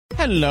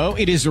Hello,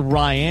 it is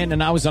Ryan,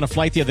 and I was on a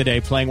flight the other day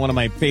playing one of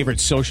my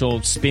favorite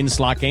social spin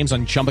slot games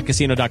on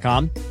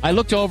ChumbaCasino.com. I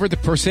looked over at the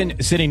person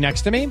sitting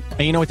next to me, and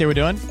you know what they were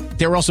doing?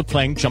 They were also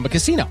playing Chumba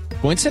Casino.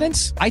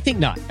 Coincidence? I think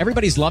not.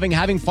 Everybody's loving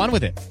having fun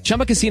with it.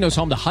 Chumba Casino is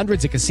home to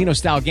hundreds of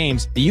casino-style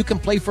games that you can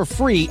play for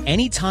free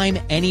anytime,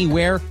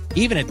 anywhere,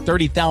 even at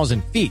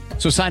 30,000 feet.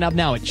 So sign up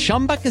now at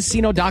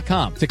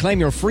ChumbaCasino.com to claim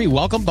your free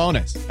welcome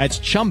bonus. That's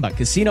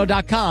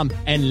ChumbaCasino.com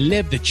and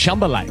live the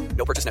Chumba life.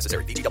 No purchase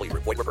necessary. VGW.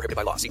 Void where prohibited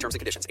by law. See terms and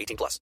conditions.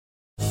 18+.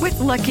 With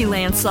Lucky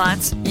Land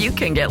Slots, you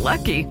can get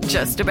lucky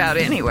just about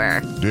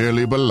anywhere.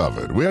 Dearly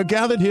beloved, we are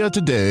gathered here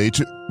today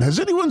to... Has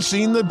anyone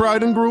seen the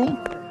bride and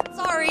groom?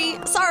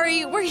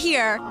 Sorry, we're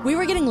here. We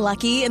were getting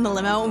lucky in the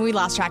limo and we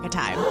lost track of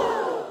time.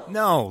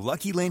 No,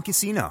 Lucky Land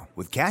Casino,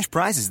 with cash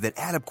prizes that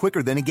add up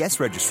quicker than a guest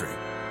registry.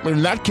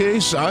 In that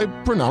case, I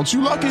pronounce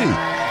you lucky.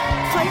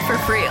 Play for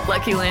free at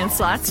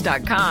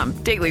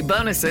LuckyLandSlots.com. Daily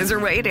bonuses are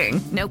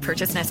waiting. No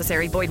purchase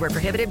necessary. Void where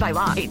prohibited by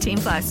law.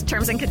 18+.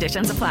 Terms and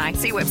conditions apply.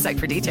 See website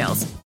for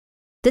details.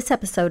 This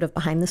episode of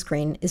Behind the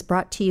Screen is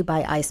brought to you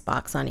by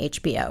Icebox on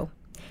HBO.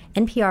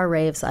 NPR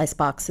raves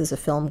Icebox is a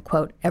film,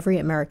 quote, every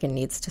American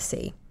needs to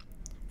see.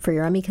 For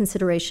your Emmy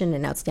consideration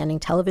in Outstanding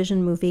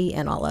Television Movie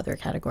and all other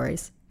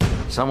categories.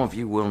 Some of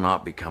you will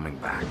not be coming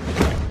back.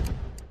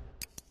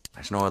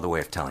 There's no other way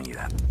of telling you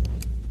that.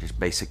 Just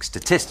basic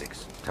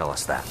statistics tell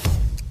us that.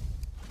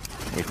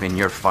 If in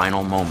your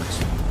final moments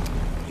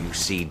you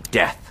see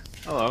death,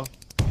 Hello.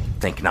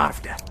 think not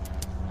of death.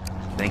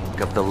 Think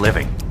of the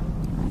living.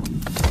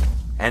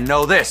 And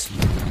know this,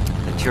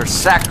 that your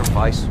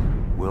sacrifice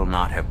will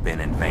not have been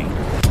in vain.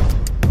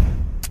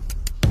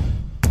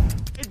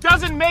 It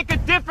doesn't make a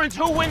difference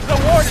who wins the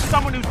war to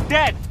someone who's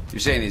dead. You're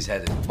saying he's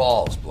had his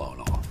balls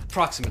blown off?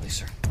 Approximately,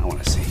 sir. I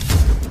want to see.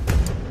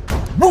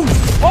 Boom!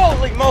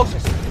 Holy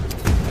Moses!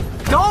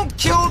 Don't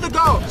kill the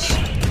ghost!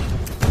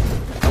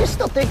 You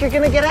still think you're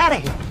gonna get out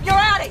of here? You're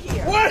out of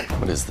here!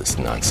 What is this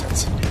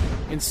nonsense?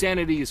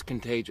 Insanity is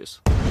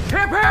contagious.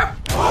 Hip hip!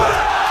 Hip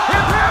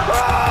hip!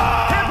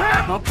 Hip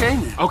hip! Okay,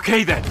 then.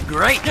 Okay then.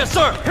 Great. Yes,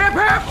 sir. Hip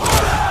hip!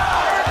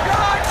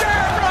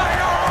 Goddamn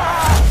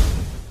right!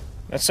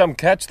 That's some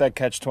catch, that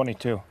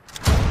catch-22.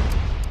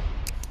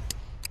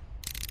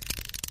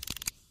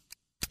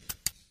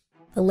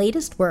 The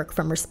latest work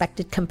from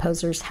respected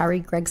composers Harry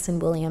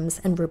Gregson-Williams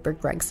and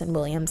Rupert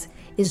Gregson-Williams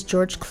is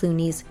George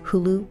Clooney's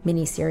Hulu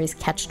miniseries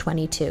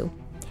Catch-22,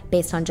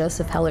 based on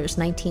Joseph Heller's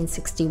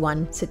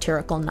 1961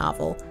 satirical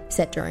novel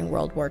set during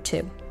World War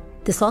II.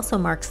 This also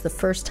marks the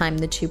first time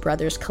the two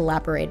brothers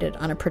collaborated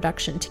on a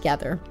production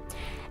together,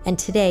 and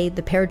today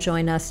the pair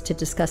join us to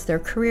discuss their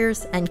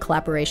careers and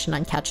collaboration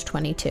on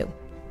Catch-22.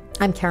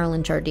 I'm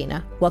Carolyn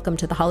Jardina. Welcome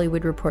to the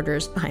Hollywood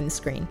Reporters Behind the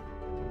Screen.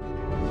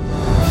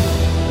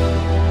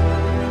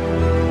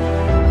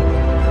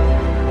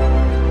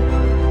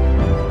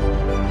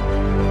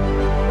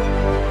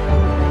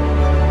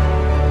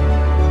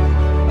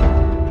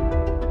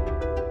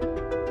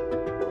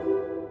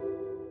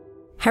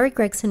 Harry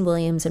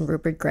Gregson-Williams and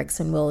Rupert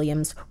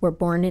Gregson-Williams were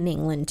born in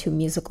England to a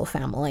musical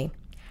family.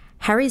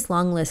 Harry's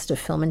long list of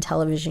film and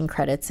television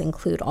credits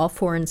include all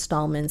 4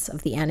 installments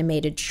of the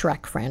animated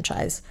Shrek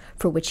franchise,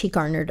 for which he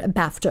garnered a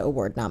BAFTA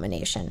Award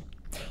nomination.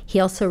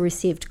 He also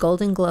received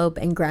Golden Globe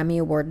and Grammy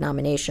Award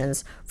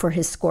nominations for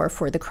his score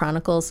for The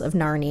Chronicles of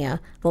Narnia,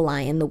 The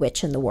Lion, the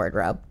Witch, and the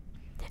Wardrobe.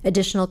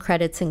 Additional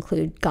credits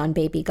include Gone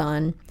Baby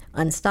Gone,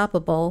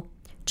 Unstoppable,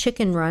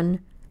 Chicken Run,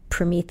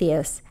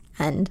 Prometheus,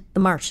 and The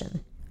Martian.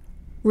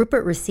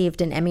 Rupert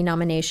received an Emmy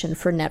nomination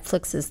for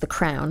Netflix's The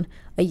Crown,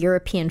 a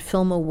European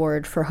Film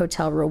Award for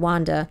Hotel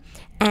Rwanda,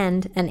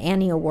 and an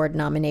Annie Award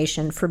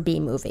nomination for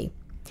B-Movie.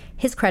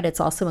 His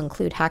credits also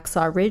include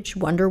Hacksaw Ridge,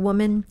 Wonder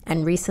Woman,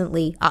 and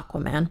recently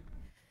Aquaman.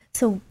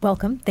 So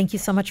welcome. Thank you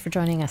so much for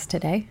joining us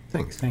today.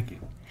 Thanks. Thank you.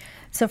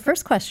 So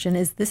first question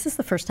is, this is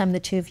the first time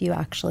the two of you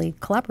actually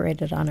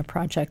collaborated on a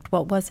project.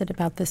 What was it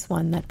about this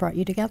one that brought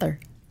you together?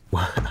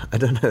 Well, I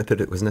don't know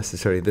that it was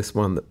necessarily this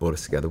one that brought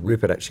us together.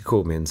 Rupert actually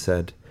called me and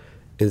said,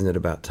 isn't it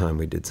about time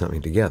we did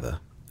something together?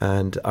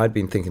 And I'd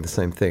been thinking the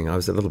same thing. I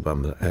was a little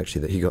bummed,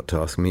 actually, that he got to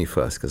ask me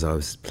first, because I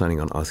was planning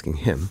on asking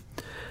him.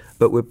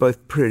 But we're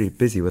both pretty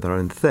busy with our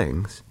own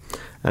things.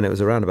 And it was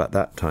around about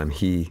that time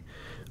he,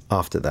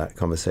 after that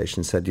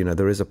conversation, said, you know,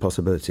 there is a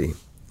possibility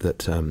that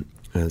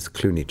this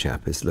Clooney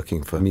chap is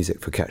looking for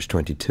music for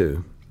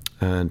Catch-22,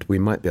 and we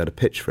might be able to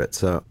pitch for it.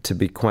 So to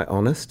be quite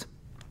honest,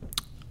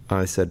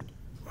 I said,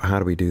 how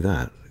do we do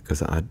that?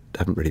 Because I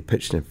haven't really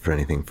pitched him for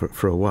anything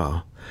for a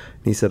while.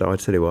 And he said, I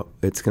tell you what,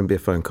 it's going to be a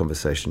phone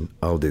conversation.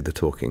 I'll do the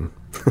talking.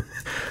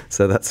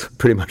 So that's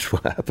pretty much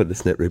what happened,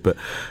 isn't it, Rupert?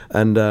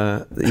 And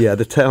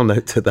the tail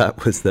note to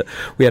that was that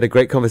we had a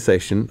great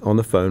conversation on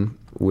the phone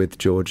with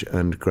George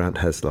and Grant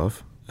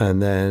Heslov,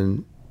 and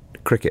then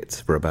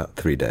crickets for about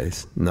 3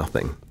 days,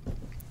 nothing,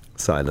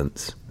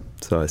 silence.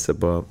 So I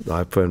said, well,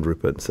 I phoned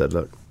Rupert and said,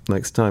 look,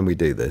 next time we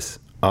do this,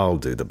 I'll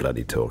do the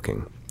bloody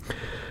talking.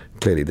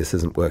 clearly this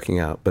isn't working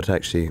out. But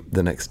actually,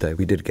 the next day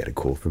we did get a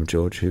call from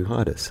George, who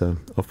hired us, so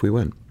off we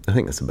went. I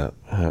think that's about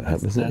how it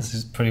happened, isn't it?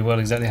 That's pretty well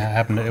exactly how it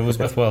happened. It was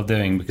worthwhile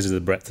doing because of the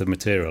breadth of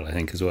material, I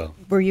think, as well.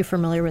 Were you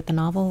familiar with the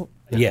novel?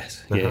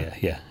 Yes,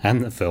 yeah.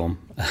 And the film,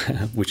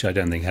 which I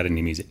don't think had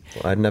any music.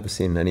 Well, I'd never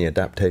seen any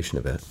adaptation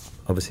of it.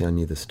 Obviously, I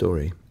knew the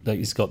story. Like,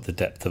 it's got the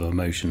depth of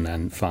emotion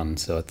and fun,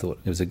 so I thought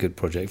it was a good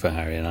project for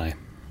Harry and I.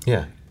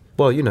 Yeah.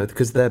 Well, you know,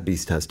 because their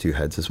beast has two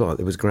heads as well.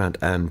 It was Grant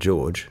and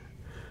George,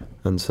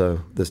 and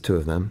so there's two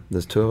of them,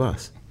 there's two of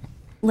us.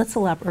 Let's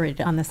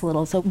elaborate on this a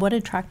little. So what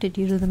attracted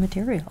you to the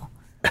material?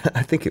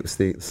 I think it was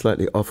the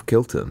slightly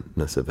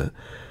off-kilterness of it.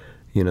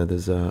 You know,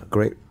 there's a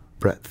great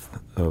breadth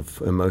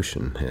of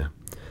emotion here.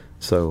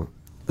 So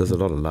there's a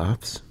lot of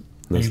laughs.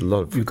 There's a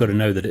lot of... You've got to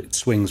know that it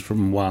swings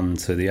from one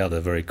to the other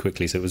very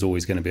quickly, so it was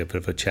always going to be a bit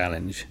of a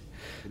challenge.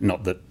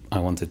 Not that I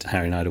wanted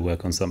Harry and I to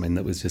work on something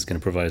that was just going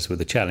to provide us with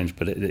a challenge,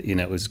 but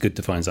it was good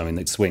to find something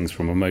that swings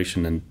from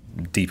emotion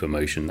and deep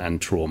emotion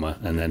and trauma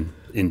and then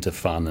into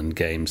fun and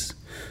games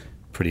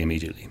pretty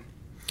immediately.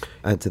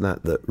 Add to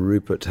that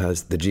Rupert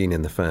has the gene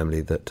in the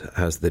family that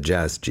has the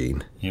jazz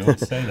gene. You would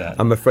say that.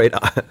 I'm afraid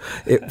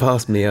it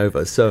passed me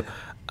over, so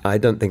I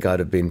don't think I'd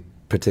have been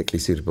particularly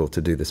suitable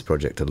to do this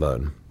project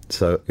alone.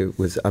 So it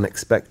was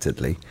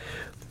unexpectedly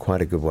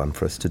quite a good one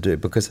for us to do,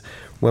 because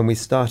when we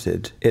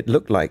started, it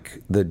looked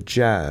like the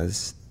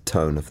jazz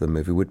tone of the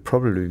movie would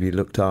probably be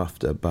looked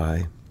after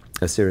by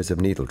a series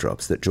of needle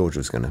drops that George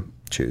was going to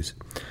choose.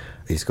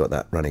 He's got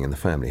that running in the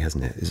family,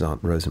 hasn't it? His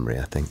Aunt Rosemary,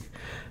 I think,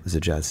 was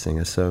a jazz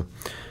singer.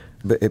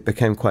 But it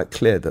became quite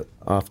clear that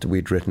after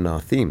we'd written our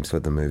themes for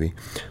the movie,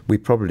 we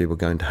probably were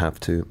going to have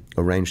to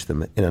arrange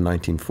them in a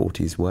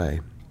 1940s way.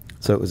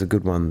 So it was a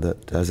good one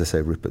that, as I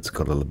say, Rupert's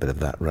got a little bit of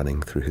that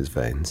running through his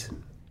veins.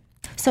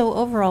 So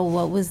overall,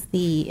 what was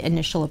the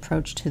initial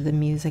approach to the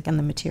music and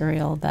the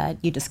material that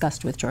you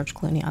discussed with George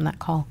Clooney on that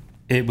call?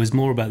 It was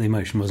more about the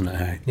emotion, wasn't it,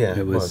 Harry? Yeah,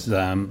 it was.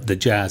 The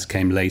jazz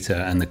came later,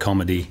 and the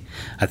comedy.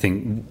 I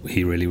think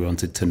he really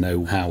wanted to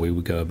know how we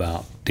would go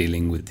about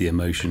dealing with the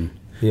emotion.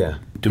 Yeah.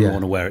 Didn't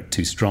want to wear it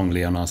too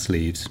strongly on our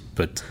sleeves,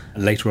 but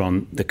later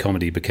on the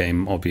comedy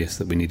became obvious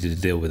that we needed to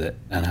deal with it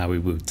and how we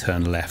would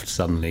turn left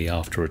suddenly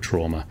after a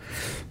trauma.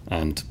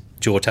 And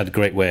George had a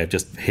great way of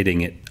just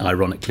hitting it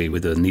ironically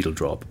with a needle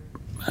drop,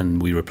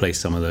 and we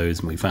replaced some of those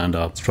and we found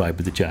our stride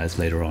with the jazz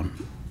later on.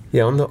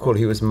 Yeah, on that call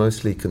he was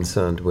mostly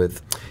concerned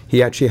with...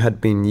 He actually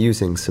had been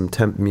using some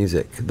temp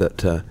music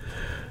that...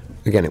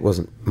 Again, it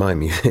wasn't my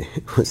music,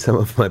 it was some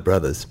of my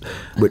brothers',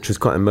 which was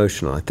quite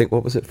emotional. I think,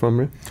 what was it from,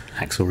 Ru?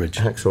 Hacksaw Ridge.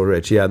 Hacksaw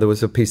Ridge, yeah. There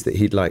was a piece that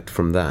he'd liked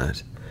from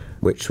that,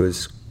 which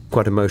was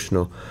quite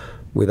emotional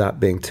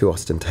without being too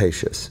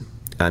ostentatious.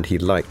 And he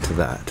liked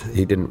that.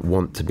 He didn't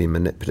want to be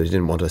manipulative. He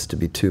didn't want us to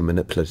be too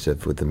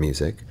manipulative with the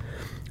music.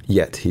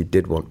 Yet he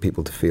did want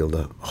people to feel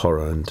the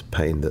horror and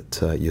pain that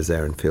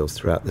Yazarin feels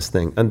throughout this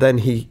thing. And then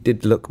he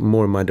did look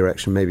more in my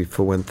direction maybe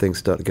for when things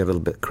start to get a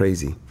little bit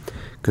crazy,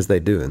 because they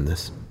do in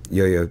this.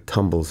 Yo-Yo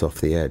tumbles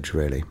off the edge,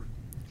 really.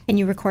 And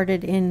you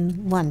recorded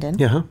in London?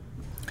 Yeah.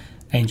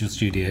 Angel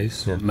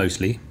Studios,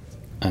 mostly,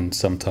 and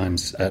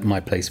sometimes at my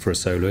place for a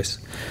soloist,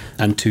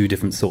 and two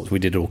different sorts. We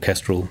did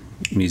orchestral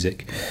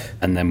music,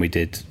 and then we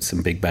did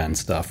some big band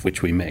stuff,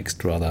 which we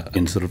mixed rather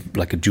in sort of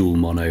like a dual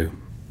mono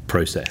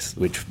process,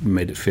 which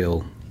made it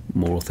feel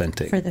more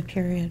authentic. For the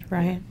period,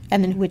 right.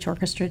 And then which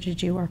orchestra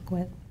did you work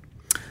with?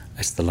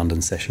 It's the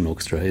London Session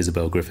Orchestra.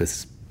 Isabel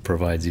Griffiths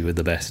provides you with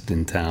the best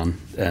in town.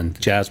 And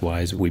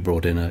jazz-wise, we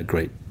brought in a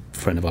great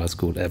friend of ours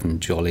called Evan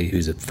Jolly,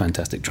 who's a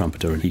fantastic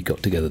trumpeter, and he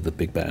got together the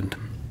big band.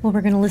 Well,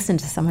 we're going to listen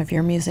to some of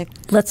your music.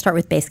 Let's start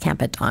with Base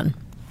Camp at Dawn.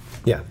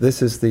 Yeah,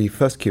 this is the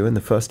first cue in the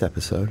first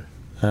episode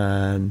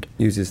and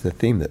uses the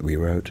theme that we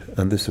wrote.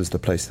 And this was the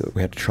place that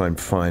we had to try and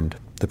find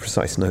the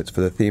precise notes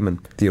for the theme and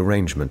the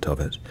arrangement of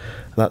it.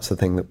 That's the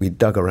thing that we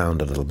dug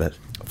around a little bit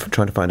for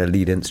trying to find a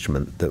lead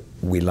instrument that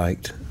we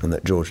liked and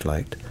that George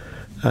liked.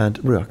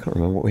 And Ru, I can't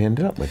remember what we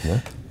ended up with now.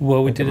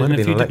 Well, we did it in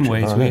a few different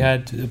ways. Violin. We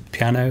had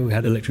piano, we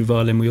had electric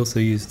violin, we also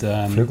used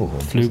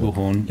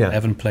flugelhorn. Yeah.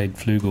 Evan played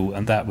flugel,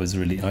 and that was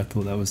really, I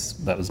thought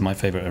that was my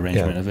favourite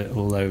arrangement of it,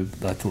 although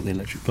I thought the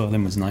electric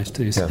violin was nice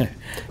too. So.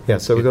 Yeah,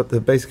 so we got the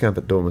Base Camp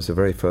at Dawn was the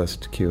very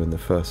first cue in the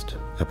first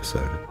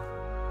episode.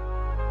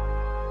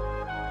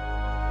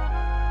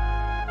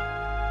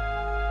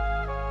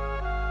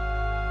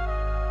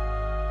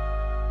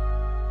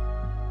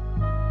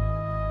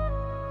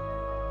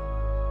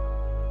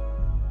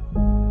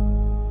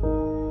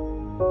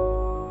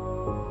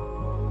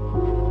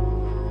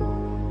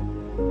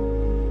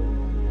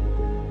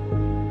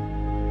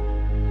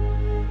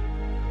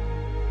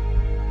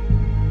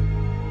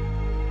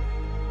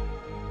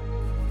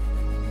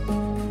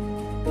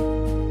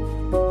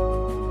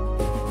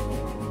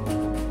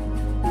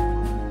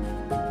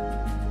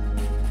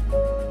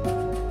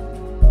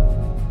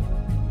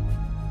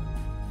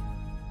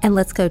 And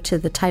let's go to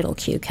the title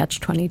cue,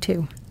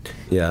 Catch-22.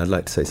 Yeah, I'd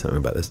like to say something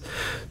about this.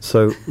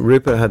 So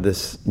Rupert had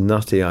this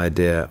nutty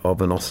idea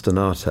of an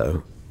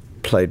ostinato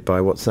played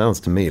by what sounds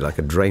to me like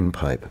a drain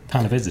pipe.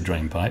 Kind of is a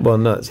drain pipe. Well,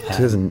 no, it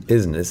isn't.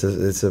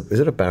 Is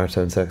it a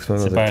baritone saxophone?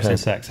 It's a baritone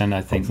saxophone,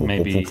 I think,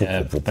 maybe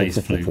bass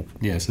flute.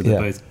 Yeah, so they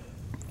both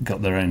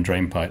got their own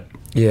drain pipe.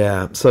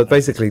 Yeah, so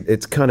basically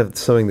it's kind of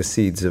sowing the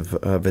seeds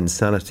of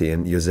insanity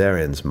in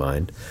Yossarian's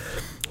mind,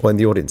 or in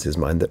the audience's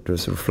mind, that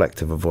was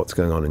reflective of what's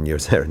going on in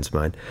Yossarian's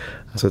mind.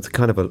 So it's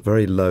kind of a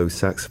very low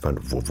saxophone.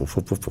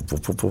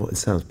 It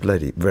sounds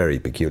very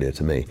peculiar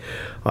to me.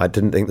 I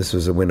didn't think this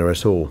was a winner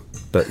at all.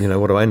 But,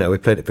 what do I know? We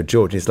played it for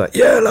George, and he's like,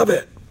 yeah, I love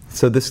it!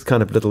 So this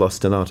kind of little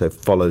ostinato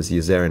follows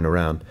Yossarian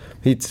around.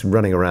 He's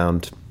running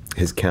around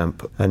his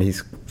camp, and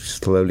he's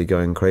slowly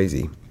going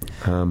crazy.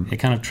 It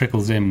kind of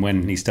trickles in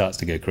when he starts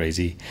to go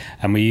crazy.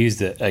 And we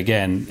used it,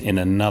 again, in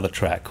another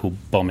track called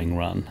Bombing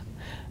Run.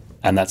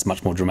 And that's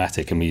much more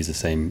dramatic, and we used the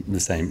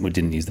same. We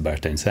didn't use the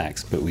baritone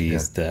sax, but we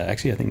used.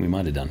 Actually, I think we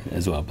might have done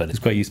as well. But it's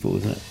quite useful,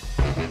 isn't it?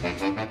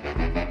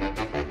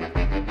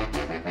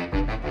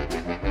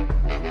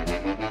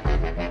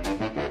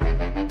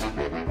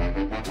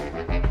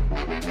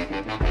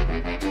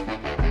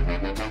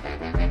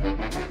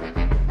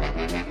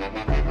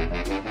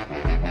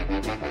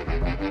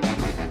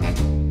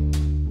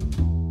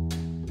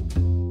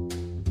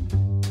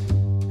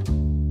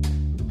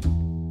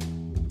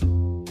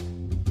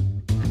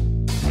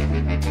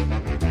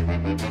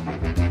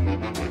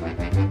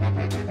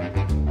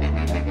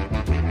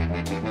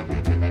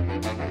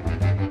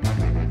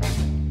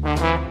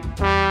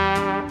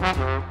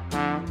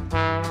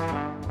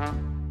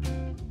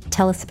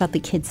 Tell us about the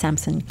Kid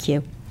Samson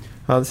cue.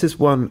 This is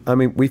one,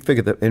 we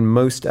figured that in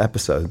most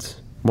episodes,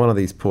 one of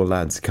these poor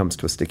lads comes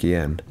to a sticky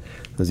end.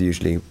 There's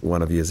usually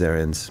one of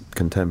Yossarian's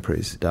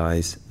contemporaries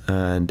dies,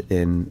 and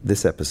in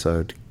this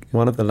episode,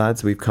 one of the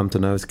lads we've come to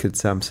know as Kid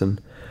Samson,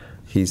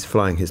 he's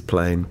flying his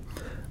plane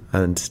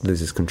and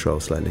loses control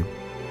slightly.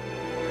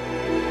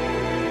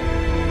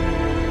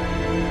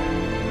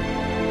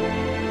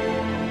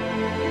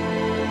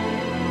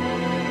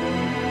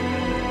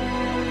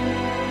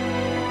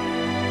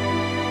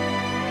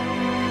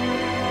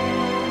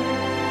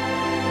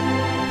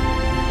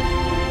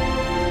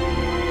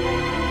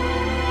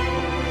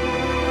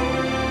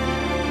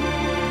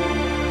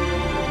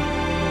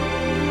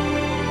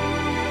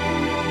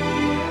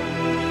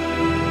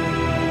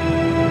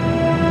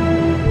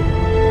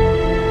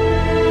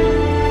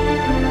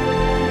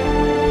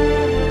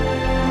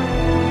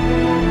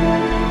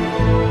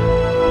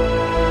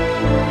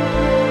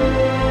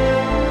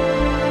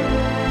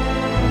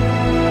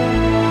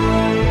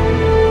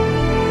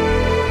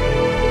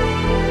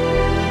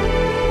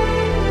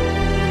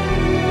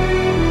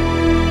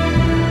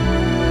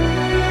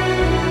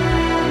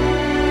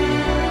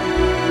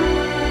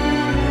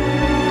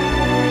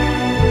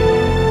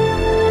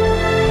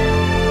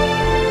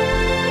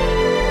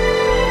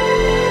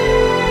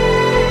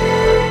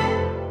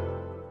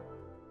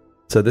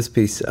 So this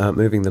piece,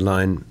 Moving the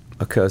Line,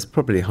 occurs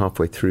probably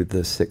halfway through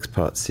the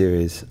 6-part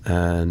series,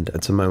 and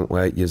it's a moment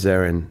where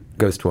Yossarian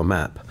goes to a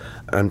map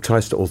and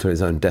tries to alter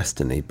his own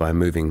destiny by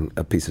moving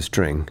a piece of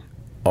string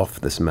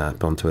off this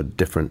map onto a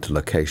different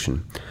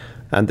location.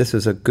 And this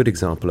is a good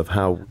example of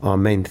how our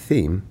main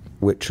theme,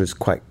 which was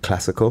quite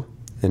classical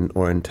in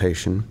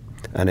orientation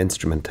and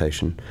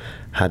instrumentation,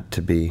 had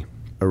to be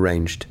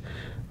arranged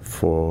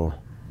for...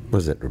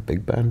 Was it a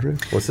big band, Drew?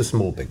 What's a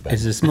small big band?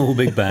 It's a small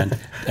big band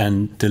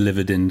and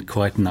delivered in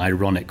quite an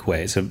ironic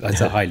way. It's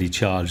a highly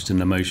charged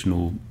and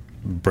emotional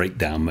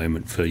breakdown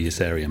moment for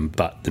Yossarian,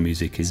 but the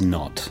music is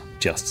not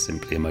just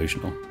simply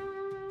emotional.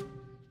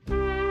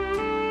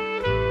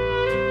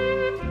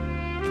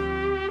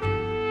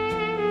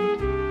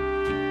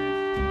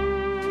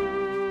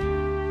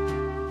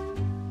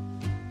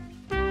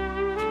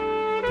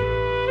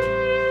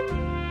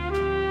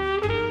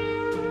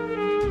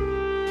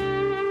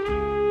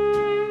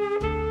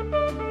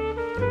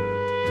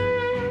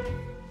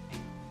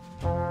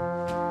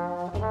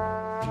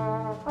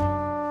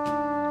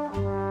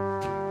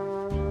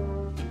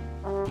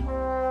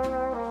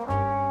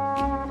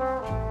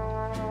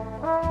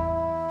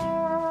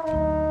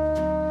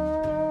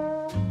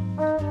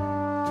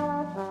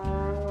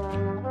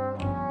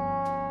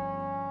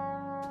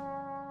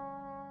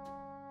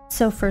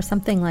 So for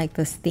something like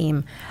this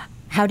theme,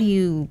 how do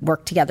you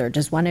work together?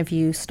 Does one of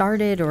you start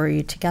it, or are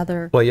you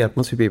together? Well, yeah,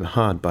 once we've been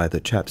hired by the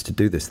chaps to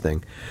do this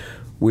thing,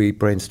 we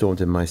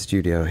brainstormed in my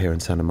studio here in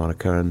Santa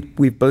Monica, and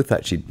we've both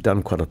actually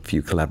done quite a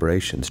few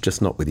collaborations,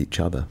 just not with each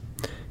other.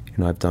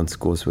 I've done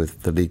scores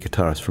with the lead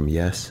guitarist from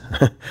Yes,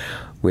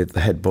 with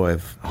the head boy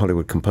of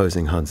Hollywood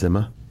composing, Hans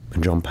Zimmer,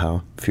 and John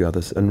Powell, a few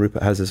others, and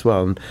Rupert has as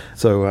well. And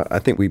so I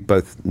think we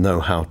both know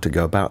how to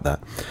go about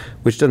that,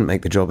 which doesn't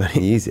make the job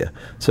any easier.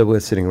 So we're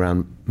sitting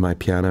around my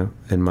piano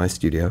in my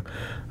studio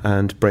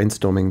and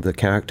brainstorming the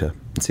character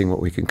and seeing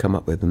what we can come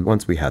up with. And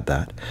once we had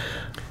that,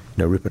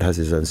 Rupert has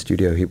his own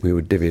studio, we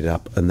would divvy it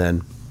up, and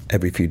then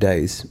every few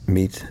days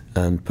meet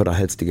and put our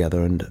heads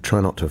together and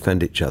try not to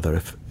offend each other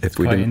if we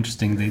didn't. Quite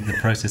interesting, the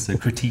process of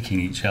critiquing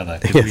each other.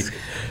 Yes.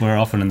 We're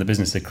often in the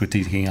business of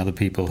critiquing other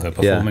people who are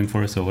performing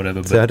for us or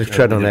whatever. So I had to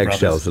tread on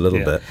eggshells a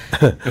little bit.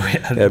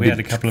 We had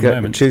a couple of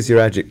moments. Choose your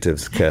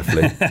adjectives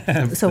carefully.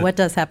 So what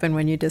does happen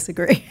when you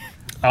disagree?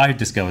 I've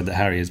discovered that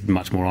Harry is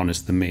much more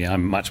honest than me.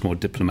 I'm much more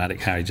diplomatic.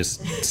 Harry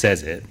just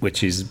says it,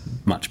 which is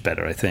much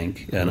better, I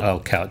think. And I'll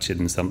couch it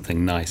in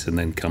something nice and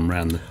then come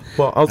round.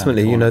 Well,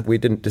 ultimately, we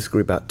didn't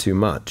disagree about too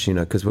much,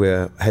 because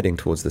we're heading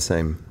towards the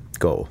same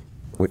goal,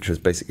 which was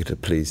basically to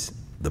please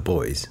the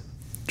boys,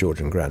 George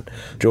and Grant.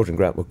 George and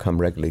Grant would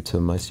come regularly to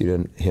my studio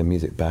and hear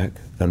music back,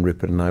 and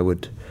Rupert and I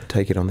would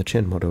take it on the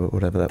chin,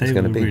 whatever that was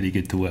going to be. They were really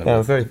good to work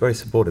with. Very, very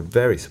supportive,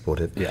 very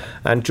supportive. Yeah.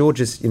 And George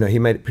is, he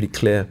made it pretty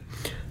clear.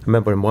 I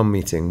remember in one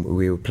meeting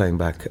we were playing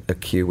back a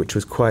cue, which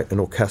was quite an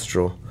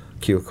orchestral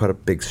cue, quite a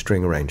big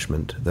string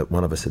arrangement that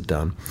one of us had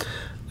done.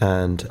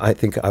 And I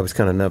think I was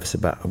kind of nervous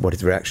about what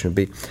his reaction would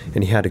be.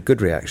 And he had a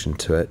good reaction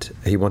to it.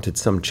 He wanted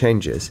some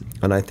changes.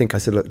 And I think I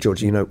said, look,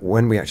 George,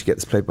 when we actually get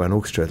this played by an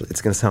orchestra,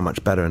 it's going to sound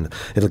much better and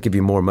it'll give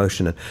you more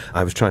emotion. And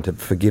I was trying to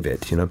forgive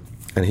it,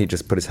 And he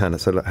just put his hand up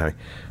and said, look, Harry,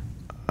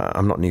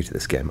 I'm not new to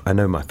this game. I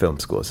know my film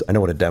scores. I know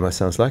what a demo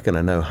sounds like, and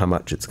I know how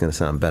much it's going to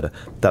sound better.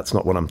 That's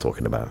not what I'm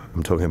talking about.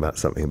 I'm talking about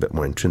something a bit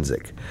more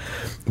intrinsic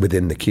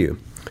within the cue.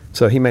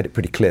 So he made it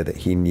pretty clear that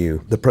he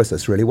knew the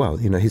process really well.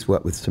 He's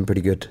worked with some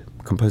pretty good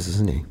composers,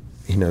 hasn't he?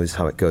 He knows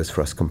how it goes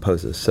for us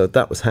composers. So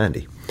that was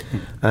handy.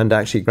 And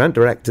actually, Grant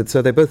directed,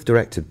 so they both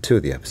directed 2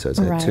 of the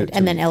episodes. Right,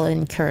 and then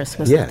Ellen Curris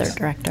was the third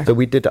director. So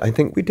I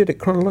think we did it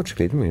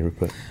chronologically, didn't we,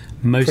 Rupert?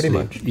 Mostly, pretty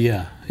much.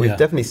 Yeah. We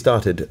definitely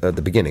started at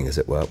the beginning, as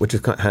it were, which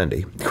is quite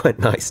handy. Quite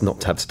nice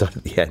not to have started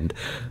at the end.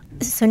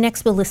 So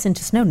next we'll listen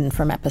to Snowden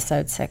from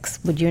episode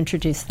 6. Would you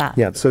introduce that?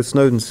 Yeah, so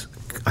Snowden's,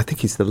 I think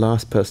he's the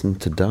last person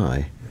to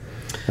die.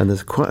 And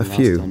there's quite a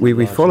few.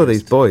 We follow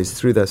these boys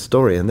through their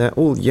story, and they're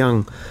all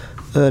young,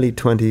 early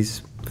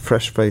 20s,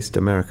 fresh-faced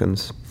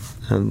Americans,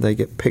 and they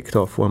get picked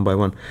off one by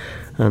one.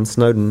 And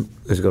Snowden,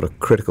 who's got a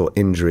critical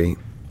injury,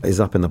 is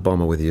up in the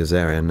bomber with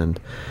Yozarian, and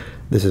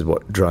this is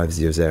what drives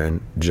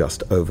Yozarian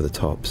just over the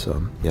top.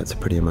 So, yeah, it's a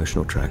pretty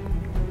emotional track.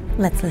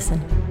 Let's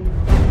listen.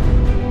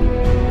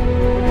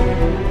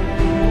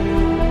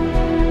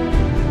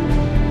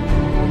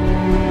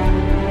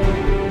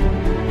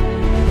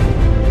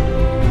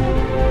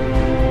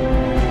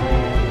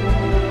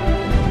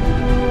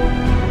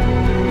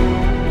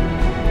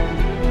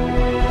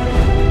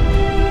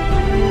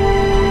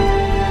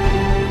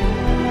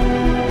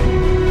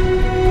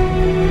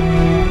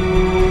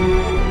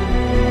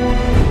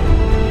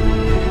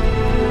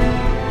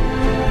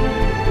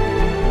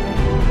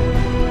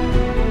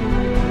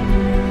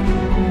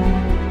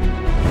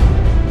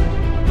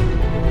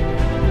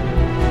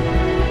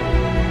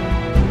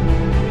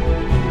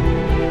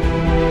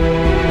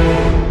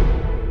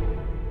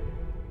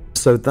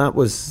 So that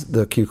was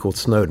the cue called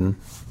Snowden,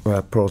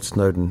 poor old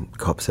Snowden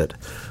cops it,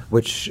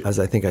 which, as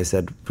I think I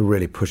said,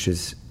 really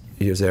pushes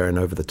Yozarian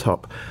over the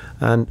top.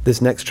 And this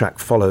next track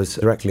follows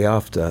directly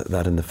after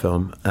that in the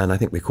film, and I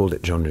think we called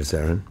it John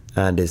Yozarian,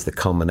 and is the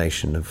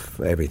culmination of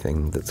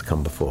everything that's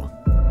come before.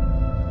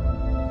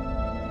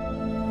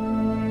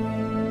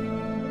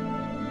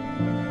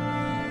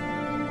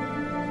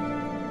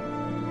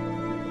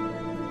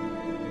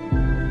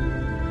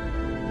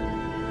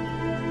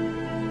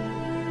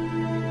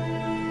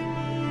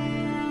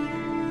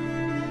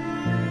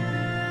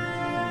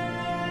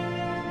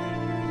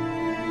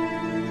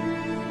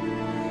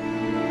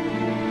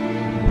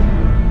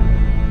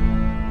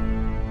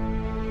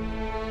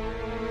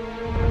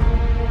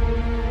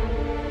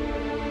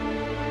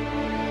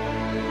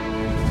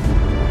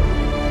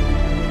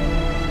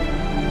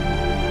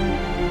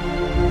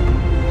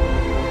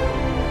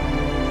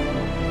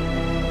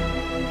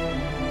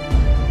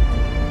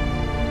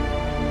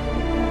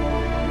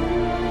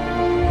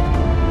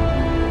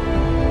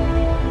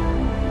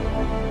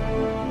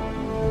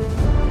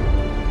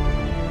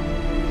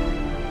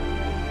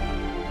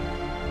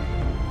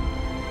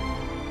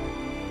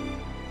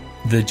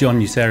 The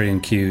John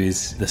Yozarian cue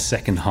is the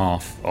second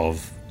half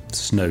of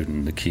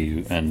Snowden, the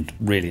cue, and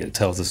really it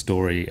tells the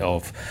story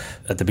of,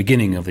 at the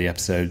beginning of the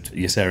episode,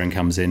 Yozarian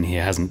comes in, he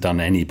hasn't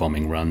done any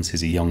bombing runs,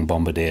 he's a young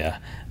bombardier.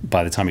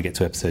 By the time we get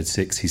to episode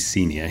 6, he's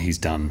senior, he's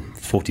done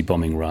 40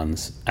 bombing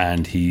runs,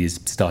 and he is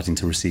starting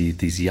to receive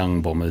these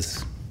young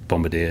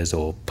bombardiers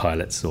or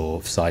pilots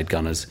or side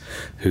gunners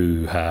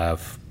who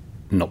have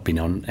not been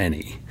on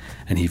any,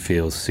 and he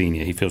feels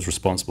senior, he feels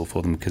responsible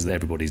for them because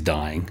everybody's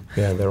dying.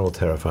 Yeah, they're all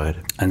terrified.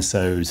 And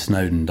so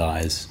Snowden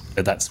dies.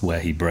 That's where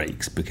he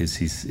breaks, because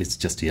it's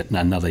just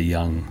another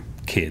young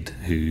kid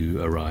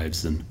who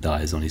arrives and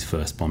dies on his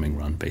first bombing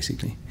run,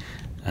 basically.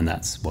 And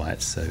that's why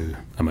it's so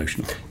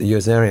emotional. The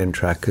Yozarian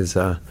track is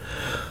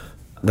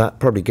that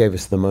probably gave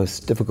us the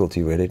most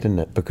difficulty, really, didn't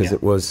it? Because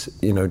it was,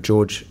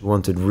 George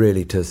wanted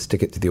really to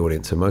stick it to the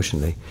audience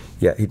emotionally,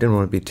 yet he didn't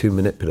want to be too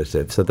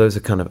manipulative. So those are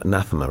kind of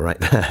anathema right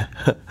there.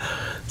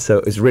 So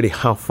it was really,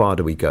 how far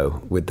do we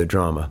go with the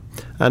drama?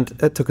 And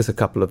it took us a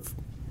couple of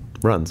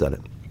runs at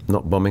it.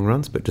 not bombing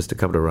runs, but just a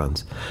couple of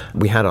runs.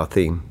 We had our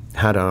theme,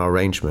 had our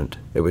arrangement.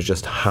 It was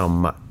just how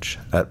much,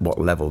 at what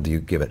level do you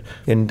give it?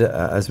 And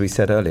as we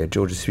said earlier,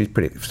 George is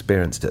pretty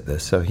experienced at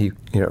this. So he,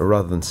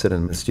 rather than sit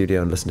in the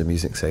studio and listen to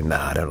music saying,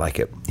 nah, I don't like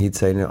it, he'd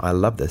say, I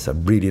love this, I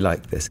really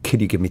like this.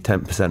 Could you give me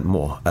 10%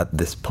 more at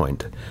this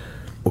point?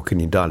 Or can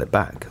you dial it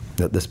back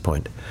at this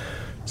point?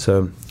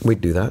 So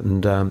we'd do that,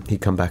 and he'd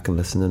come back and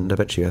listen, and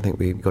eventually I think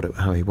we got it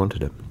how he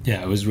wanted it.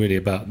 Yeah, it was really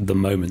about the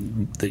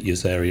moment that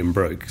Yossarian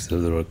broke. So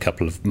there were a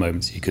couple of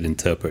moments you could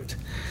interpret,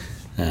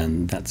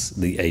 and that's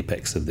the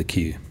apex of the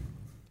cue.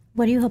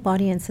 What do you hope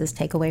audiences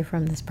take away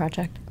from this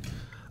project?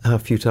 How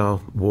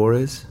futile war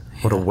is,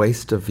 what a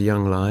waste of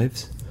young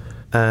lives,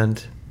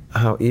 and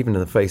how even in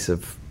the face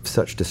of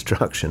such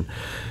destruction,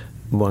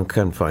 one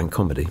can find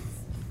comedy.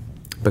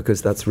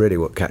 Because that's really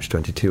what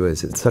Catch-22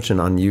 is. It's such an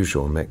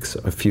unusual mix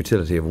of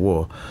futility of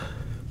war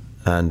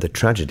and the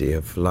tragedy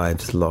of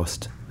lives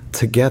lost,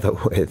 together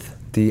with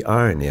the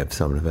irony of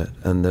some of it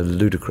and the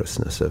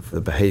ludicrousness of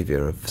the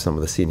behaviour of some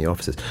of the senior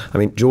officers. I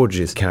mean,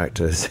 George's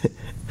character is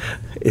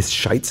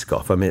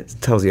Scheitskopf. I mean, it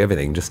tells you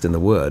everything just in the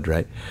word,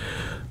 right?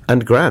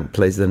 And Grant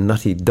plays the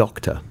nutty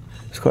doctor.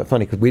 It's quite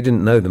funny because we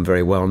didn't know them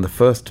very well. And the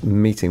first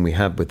meeting we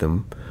had with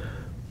them,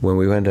 when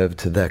we went over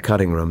to their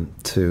cutting room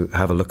to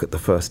have a look at the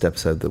first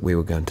episode that we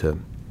were going to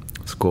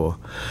score,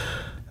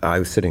 I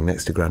was sitting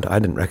next to Grant. I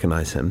didn't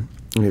recognise him.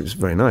 It was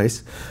very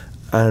nice.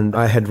 And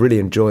I had really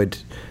enjoyed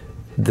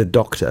the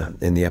doctor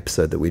in the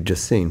episode that we'd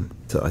just seen.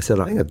 So I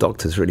said, I think the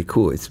doctor's really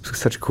cool. It's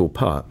such a cool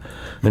part.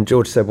 And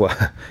George said, well,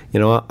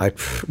 you know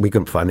what? We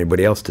couldn't find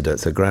anybody else to do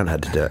it, so Grant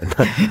had to do it.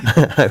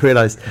 And I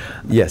realised,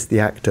 yes, the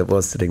actor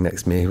was sitting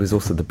next to me. He was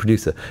also the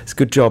producer. It's a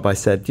good job. I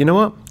said, you know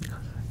what?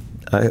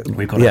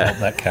 We've got to help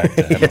that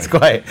character. It's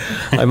quite.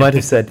 I might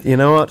have said, you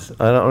know what?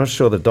 I'm not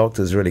sure the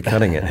doctor's really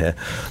cutting it here.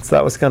 So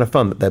that was kind of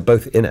fun that they're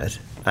both in it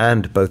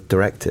and both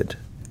directed.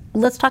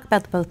 Let's talk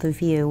about the both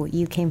of you.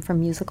 You came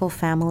from musical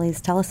families.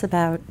 Tell us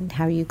about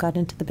how you got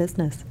into the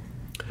business.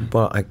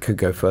 Well, I could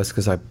go first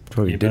because I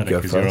probably did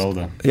go first. You're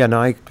older. Yeah, no,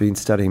 I've been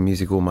studying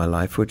music all my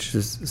life, which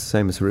is the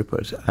same as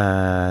Rupert,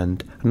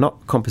 and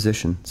not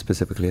composition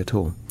specifically at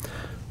all.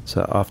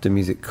 So after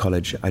music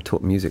college, I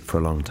taught music for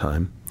a long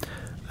time.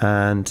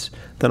 And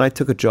then I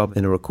took a job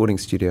in a recording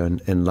studio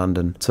in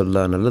London to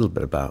learn a little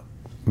bit about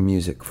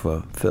music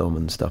for film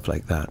and stuff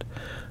like that.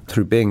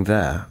 Through being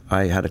there,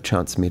 I had a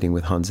chance meeting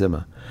with Hans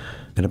Zimmer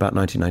in about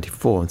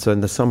 1994. And so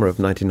in the summer of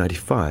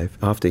 1995,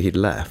 after he'd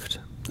left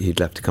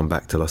to come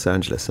back to Los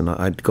Angeles, and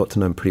I'd got to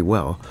know him pretty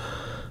well.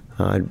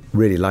 I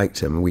really liked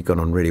him, and we got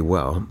on really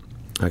well,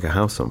 like a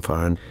house on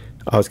fire. And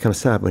I was kind of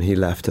sad when he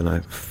left, and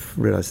I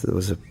realised there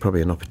was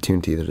probably an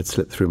opportunity that had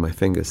slipped through my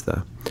fingers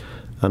there.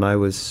 And I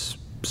was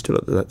still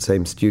at that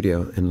same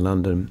studio in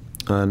London,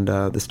 and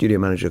the studio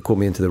manager called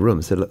me into the room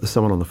and said, look, there's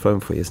someone on the phone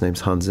for you, his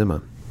name's Hans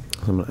Zimmer.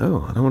 So I'm like,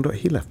 oh, I wonder what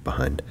he left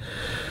behind.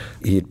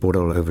 He'd bought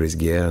all over his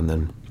gear, and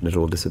then it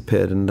all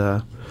disappeared,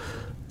 and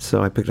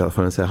so I picked up the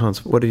phone and said,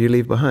 Hans, what did you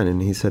leave behind?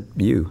 And he said,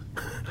 you.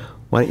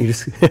 Why don't you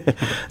just...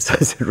 So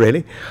I said,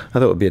 really? I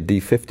thought it would be a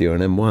D50 or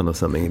an M1 or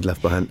something he'd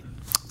left behind.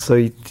 So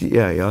he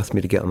asked me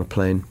to get on a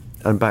plane,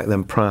 and back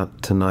then, prior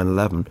to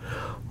 9/11,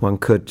 one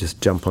could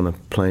just jump on a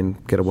plane,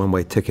 get a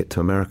one-way ticket to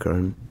America,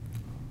 and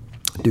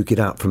duke it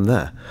out from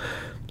there.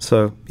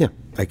 So, yeah,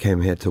 I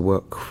came here to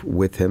work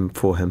with him,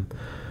 for him.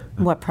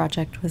 What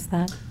project was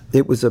that?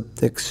 It was an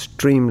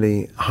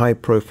extremely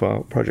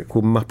high-profile project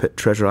called Muppet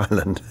Treasure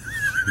Island.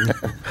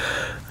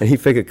 And he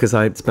figured, because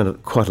I'd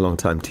spent quite a long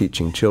time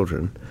teaching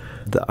children,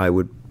 that I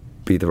would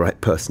be the right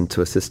person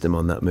to assist him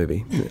on that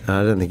movie.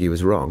 I don't think he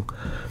was wrong.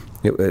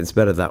 It's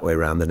better that way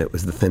around than it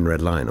was The Thin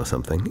Red Line or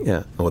something,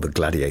 yeah, or The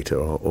Gladiator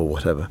or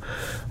whatever.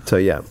 So,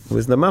 yeah, it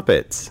was The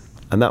Muppets.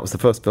 And that was the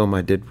first film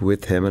I did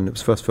with him, and it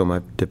was the first film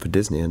I did for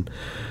Disney, and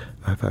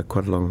I've had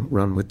quite a long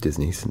run with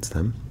Disney since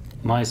then.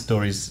 My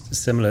story's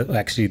similar,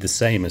 actually the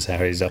same as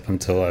Harry's. Up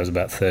until I was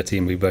about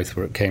 13, we both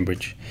were at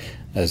Cambridge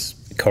as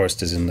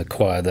choristers in the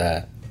choir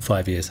there.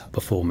 5 years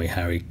before me,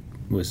 Harry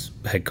was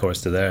head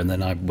chorister there, and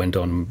then I went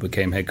on and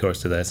became head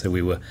chorister there, so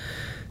we were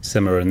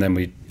similar, and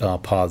then our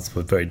paths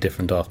were very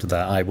different after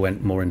that. I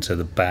went more into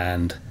the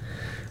band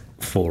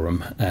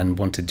forum and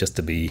wanted just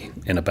to be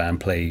in a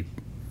band, play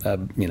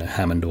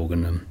Hammond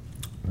organ and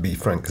be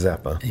Frank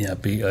Zappa. Yeah,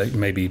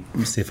 maybe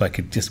see if I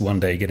could just one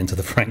day get into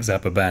the Frank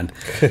Zappa band.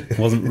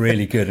 Wasn't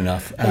really good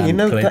enough. Hey,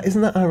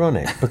 isn't that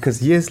ironic?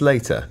 Because years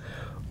later,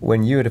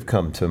 when you would have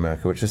come to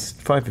America, which is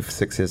 5 or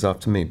 6 years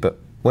after me, but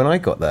when I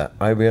got there,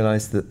 I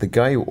realised that the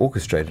guy who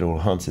orchestrated all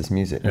Hans's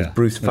music was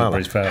Bruce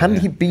Fowler. Hadn't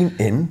he been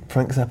in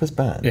Frank Zappa's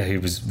band? Yeah, he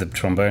was the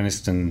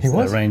trombonist and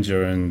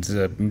arranger and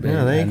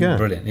there you go.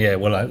 Brilliant. Yeah,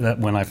 well,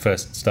 when I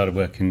first started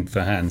working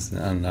for Hans,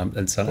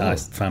 and so I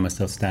found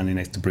myself standing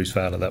next to Bruce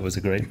Fowler. That was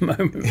a great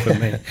moment for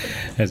me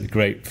as a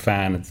great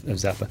fan of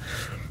Zappa.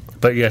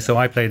 But yeah, so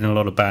I played in a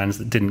lot of bands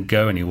that didn't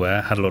go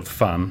anywhere, had a lot of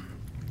fun,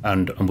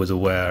 and was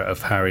aware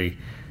of Harry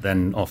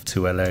then off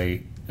to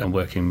LA and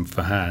working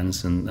for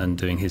Hans and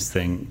doing his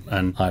thing,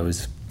 and I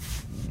was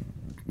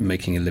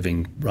making a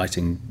living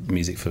writing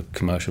music for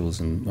commercials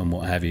and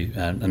what have you,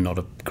 and not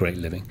a great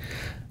living.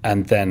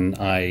 And then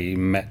I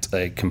met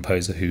a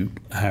composer who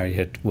Harry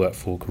had worked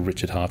for, called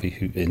Richard Harvey,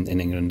 who in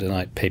England, and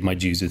I paid my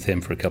dues with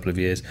him for a couple of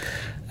years.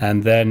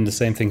 And then the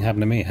same thing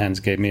happened to me. Hans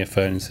gave me a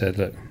phone and said,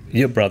 look,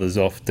 your brother's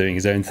off doing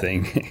his own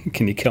thing.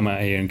 Can you come out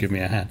here and give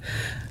me a hand?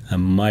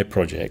 And my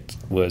project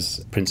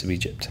was Prince of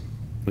Egypt,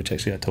 which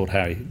actually I told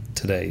Harry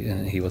today,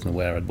 and he wasn't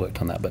aware I'd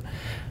worked on that, but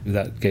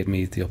that gave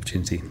me the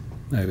opportunity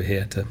over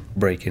here to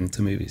break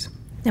into movies.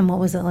 And what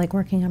was it like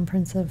working on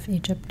Prince of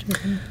Egypt with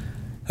him?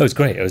 It was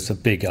great. It was a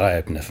big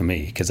eye-opener for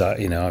me because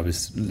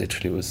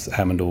it was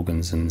Hammond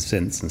organs and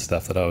synths and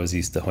stuff that I was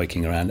used to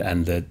hoiking around,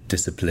 and the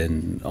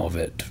discipline of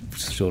it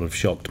sort of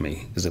shocked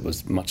me because it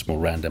was much more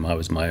random. I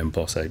was my own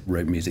boss. I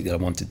wrote music that I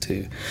wanted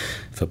to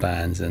for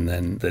bands, and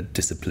then the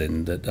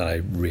discipline that I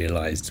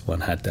realised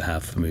one had to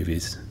have for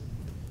movies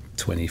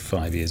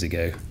 25 years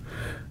ago.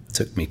 It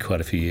took me quite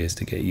a few years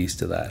to get used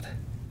to that.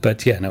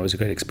 But yeah, no, it was a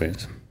great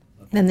experience.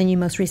 And then you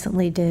most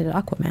recently did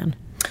Aquaman.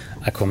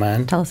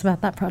 Tell us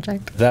about that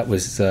project. That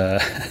was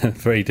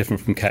very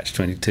different from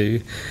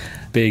Catch-22.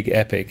 Big,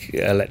 epic,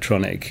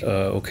 electronic,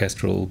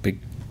 orchestral, big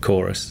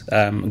chorus.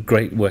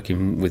 Great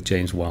working with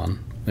James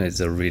Wan.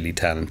 He's a really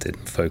talented,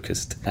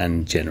 focused,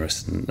 and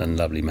generous and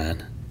lovely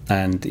man.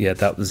 And yeah,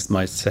 that was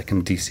my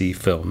second DC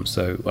film,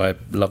 so I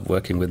love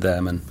working with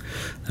them, and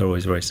they're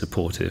always very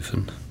supportive,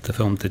 and the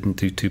film didn't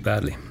do too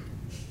badly.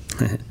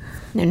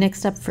 Now,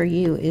 next up for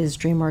you is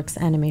DreamWorks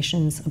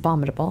Animation's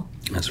Abominable.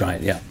 That's right,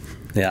 yeah.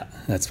 Yeah,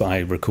 that's why I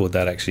record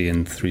that actually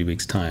in 3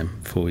 weeks' time,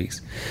 4 weeks.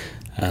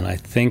 And I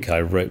think I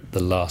wrote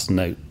the last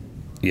note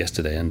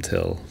yesterday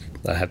until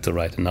I had to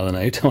write another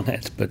note on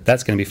it. But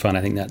that's going to be fun.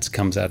 I think that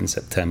comes out in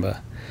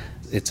September.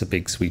 It's a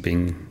big,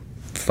 sweeping,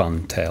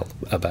 fun tale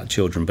about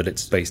children, but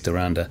it's based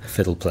around a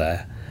fiddle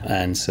player.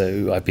 And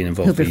so I've been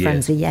involved for years. Who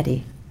befriends a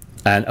Yeti.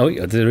 And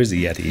there is a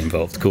Yeti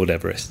involved called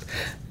Everest.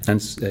 And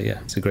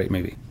yeah, it's a great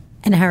movie.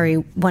 And Harry,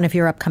 one of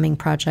your upcoming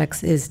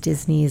projects is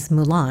Disney's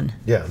Mulan.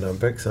 Yeah, no, I'm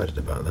very excited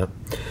about that.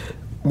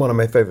 One of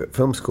my favourite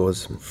film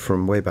scores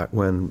from way back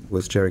when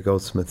was Jerry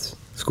Goldsmith's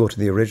score to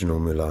the original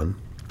Mulan.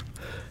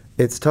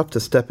 It's tough to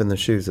step in the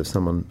shoes of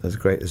someone as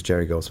great as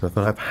Jerry Goldsmith,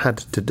 and I've had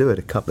to do it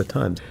a couple of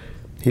times.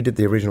 He did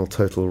the original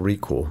Total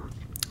Recall,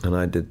 and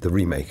I did the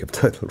remake of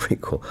Total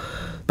Recall.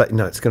 But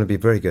no, it's going to be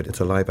very good.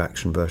 It's a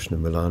live-action version of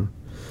Mulan,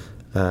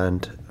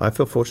 and I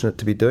feel fortunate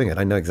to be doing it.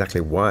 I know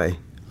exactly why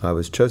I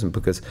was chosen,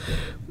 because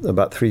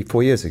about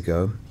 3-4 years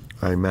ago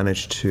I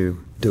managed to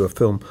do a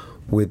film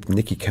with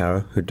Nikki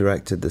Caro, who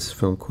directed this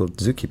film called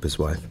Zookeeper's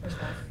Wife.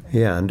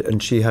 Yeah,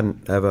 and she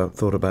hadn't ever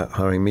thought about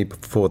hiring me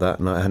before that,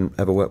 and I hadn't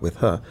ever worked with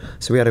her.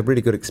 So we had a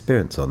really good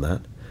experience on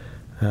that,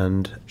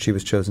 and she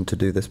was chosen to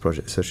do this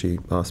project, so she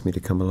asked me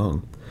to come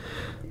along.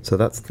 So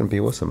that's going to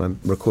be awesome. I'm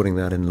recording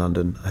that in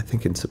London, I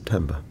think in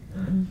September.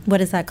 What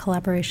is that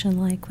collaboration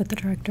like with the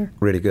director?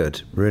 Really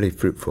good, really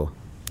fruitful.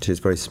 She's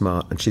very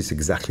smart, and she's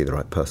exactly the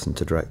right person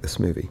to direct this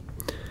movie.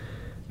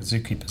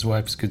 Zookeeper's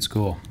Wife's a good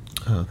score.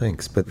 Oh,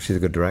 thanks. But she's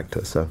a good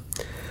director, so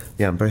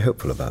yeah, I'm very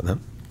hopeful about that.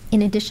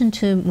 In addition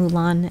to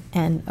Mulan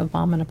and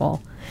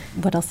Abominable,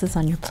 what else is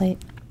on your plate?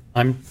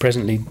 I'm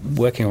presently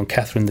working on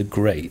Catherine the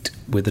Great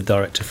with a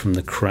director from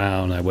The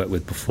Crown I worked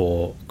with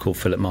before called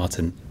Philip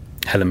Martin.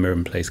 Helen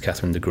Mirren plays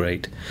Catherine the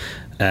Great,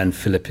 and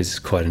Philip is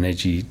quite an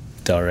edgy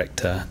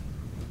director.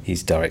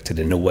 He's directed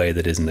in a way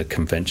that isn't a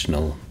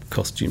conventional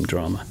costume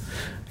drama.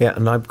 Yeah,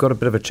 and I've got a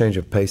bit of a change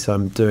of pace.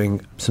 I'm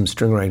doing some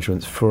string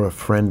arrangements for a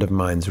friend of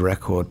mine's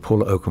record,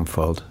 Paula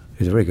Oakenfold,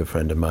 who's a very good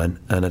friend of mine,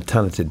 and a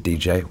talented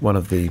DJ, one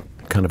of the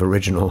kind of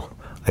original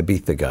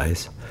Ibiza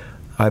guys.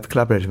 I've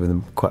collaborated with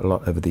them quite a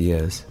lot over the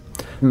years.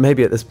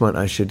 Maybe at this point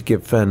I should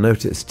give fair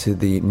notice to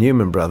the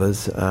Newman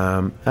brothers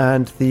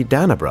and the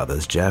Dana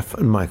brothers, Jeff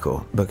and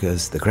Michael,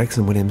 because the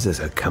Gregson-Williamses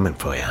are coming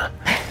for you.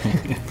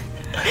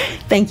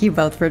 Thank you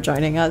both for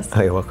joining us.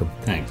 Oh, you're welcome.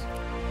 Thanks.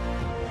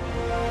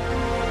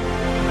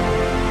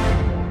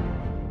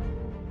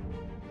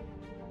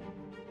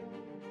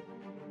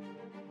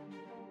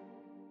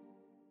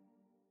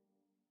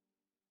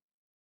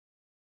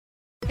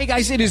 Hey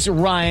guys, it is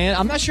Ryan.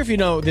 I'm not sure if you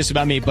know this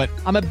about me, but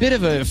I'm a bit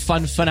of a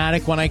fun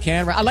fanatic when I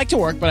can. I like to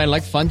work, but I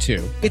like fun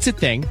too. It's a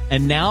thing.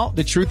 And now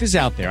the truth is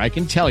out there. I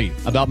can tell you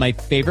about my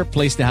favorite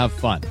place to have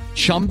fun.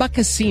 Chumba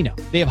Casino.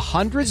 They have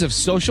hundreds of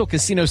social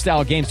casino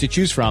style games to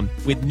choose from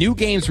with new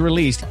games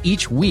released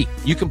each week.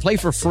 You can play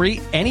for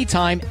free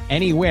anytime,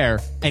 anywhere.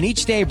 And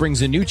each day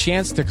brings a new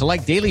chance to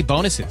collect daily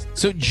bonuses.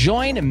 So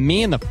join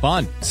me in the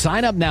fun.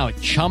 Sign up now at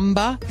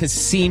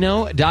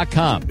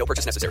ChumbaCasino.com. No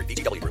purchase necessary.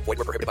 VGW Group. Void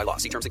where prohibited by law.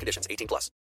 See terms and conditions. 18+.